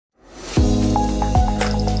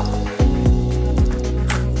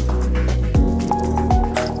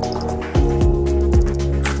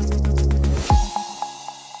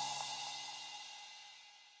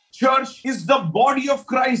church is the body of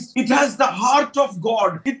Christ. It has the heart of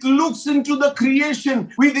God. It looks into the creation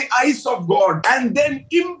with the eyes of God and then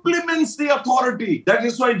implements the authority. That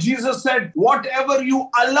is why Jesus said, whatever you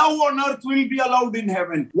allow on earth will be allowed in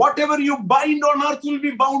heaven. Whatever you bind on earth will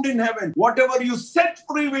be bound in heaven. Whatever you set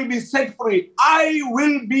free will be set free. I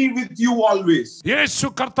will be with you always. യേശു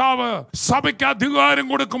കർത്താവ് സഭയ്ക്ക് അധികാരം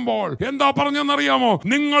കൊടുക്കുമ്പോൾ എന്താ പറഞ്ഞെന്നറിയാമോ?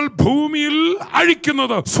 നിങ്ങൾ ഭൂമിയിൽ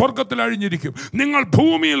അഴിക്കുന്നത് സ്വർഗത്തിൽ അഴിഞ്ഞിരിക്കും, നിങ്ങൾ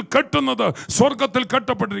ഭൂമിയിൽ കെട്ടുന്നത് സ്വർഗത്തിൽ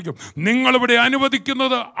കെട്ടപ്പെട്ടിരിക്കും, നിങ്ങൾ ഇവിടെ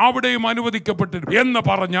അനുവദിക്കുന്നത് അവിടെയും അനുവദിക്കപ്പെട്ടിരിക്കും എന്ന്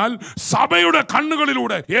പറഞ്ഞാൽ സഭയുടെ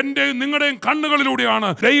കണ്ണുകളിലൂടെ, എന്റെയും നിങ്ങളുടെയും കണ്ണുകളിലൂടെയാണ്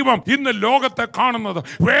ദൈവം ഇന്ന് ലോകത്തെ കാണുന്നത്,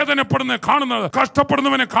 വേദനപ്പെടുന്ന കാണുന്നത്,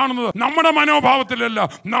 കഷ്ടപ്പെടുന്നവനെ കാണുന്നത്. നമ്മുടെ മനോഭാവത്തിലല്ല,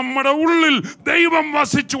 നമ്മുടെ ഉള്ളിൽ ദൈവം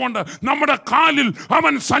വസിച്ചുകൊണ്ട്, നമ്മുടെ കാലിൽ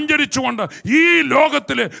അവൻ സഞ്ചരിച്ചുകൊണ്ട് ഈ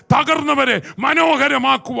ലോകത്തിലെ തകർന്നവരെ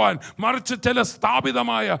മനോഹരമാക്കുവാൻ, മറിച്ച് ചില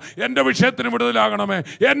സ്ഥാപിതമായ എൻ്റെ വിഷയത്തിന് വിടുതലാകണമേ,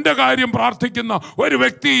 എൻ്റെ കാര്യം പ്രാർത്ഥിക്കുന്ന ഒരു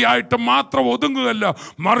വ്യക്തിയായിട്ട് മാത്രം ഒതുങ്ങുകയല്ല,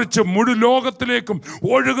 മറിച്ച് മുഴു ലോകത്തിലേക്കും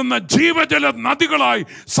ഒഴുകുന്ന ജീവജല നദികളായി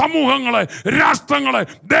സമൂഹങ്ങളെ, രാഷ്ട്രങ്ങളെ,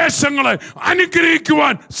 ദേശങ്ങളെ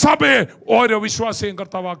അനുഗ്രഹിക്കുവാൻ സഭയെ ഓരോ വിശ്വാസിയും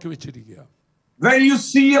കർത്താവാക്കി വെച്ചിരിക്കുക. When you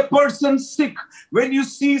see a person sick, when you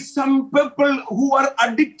see some people who are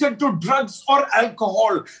addicted to drugs or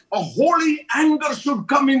alcohol, a holy anger should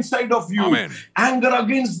come inside of you. Amen. Anger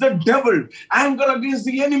against the devil, anger against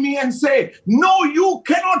the enemy, and say, no, you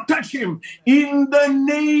cannot touch him. In the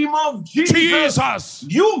name of Jesus,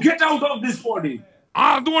 you get out of this body.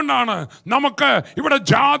 അതുകൊണ്ടാണ് നമുക്ക് ഇവിടെ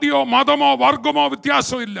ജാതിയോ മതമോ വർഗമോ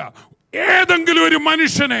വ്യത്യാസമില്ല. ഏതെങ്കിലും ഒരു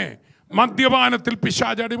മനുഷ്യനെ മദ്യപാനത്തിൽ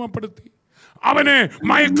പിശാച് അടിമപ്പെടുത്തി, അവനെ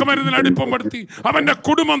മയക്കുമരുന്നിൽ അടിമപ്പെടുത്തി, അവന്റെ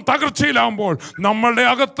കുടുംബം തകർച്ചയിലാവുമ്പോൾ നമ്മളുടെ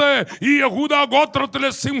അകത്ത് ഈ യഹൂദ ഗോത്രത്തിലെ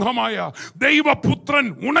സിംഹമായ ദൈവപുത്രൻ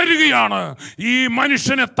ഉണരുകയാണ്. ഈ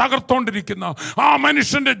മനുഷ്യനെ തകർത്തോണ്ടിരിക്കുന്ന, ആ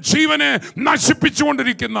മനുഷ്യന്റെ ജീവനെ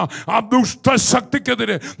നശിപ്പിച്ചുകൊണ്ടിരിക്കുന്ന ആ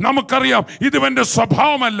ദുഷ്ടശക്തിക്കെതിരെ നമുക്കറിയാം ഇതിവന്റെ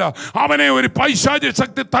സ്വഭാവമല്ല, അവനെ ഒരു പൈശാചിക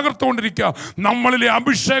ശക്തി തകർത്തുകൊണ്ടിരിക്കുക. നമ്മളിലെ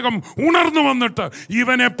അഭിഷേകം ഉണർന്നു വന്നിട്ട്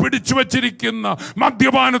ഇവനെ പിടിച്ചു വച്ചിരിക്കുന്ന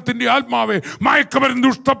മദ്യപാനത്തിന്റെ ആത്മാവെ, മയക്കുമരുന്ന്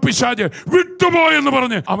ദുഷ്ടപിശാച് വിട്ടുപോയെന്ന്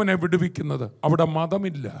പറഞ്ഞ് അവനെ വിടുവിക്കുന്നത്. അവിടെ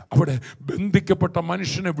മതമില്ല, അവിടെ ബന്ധിക്കപ്പെട്ട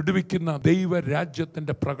മനുഷ്യനെ വിടുവിക്കുന്ന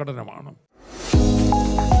ദൈവരാജ്യത്തിന്റെ പ്രകടനമാണ്.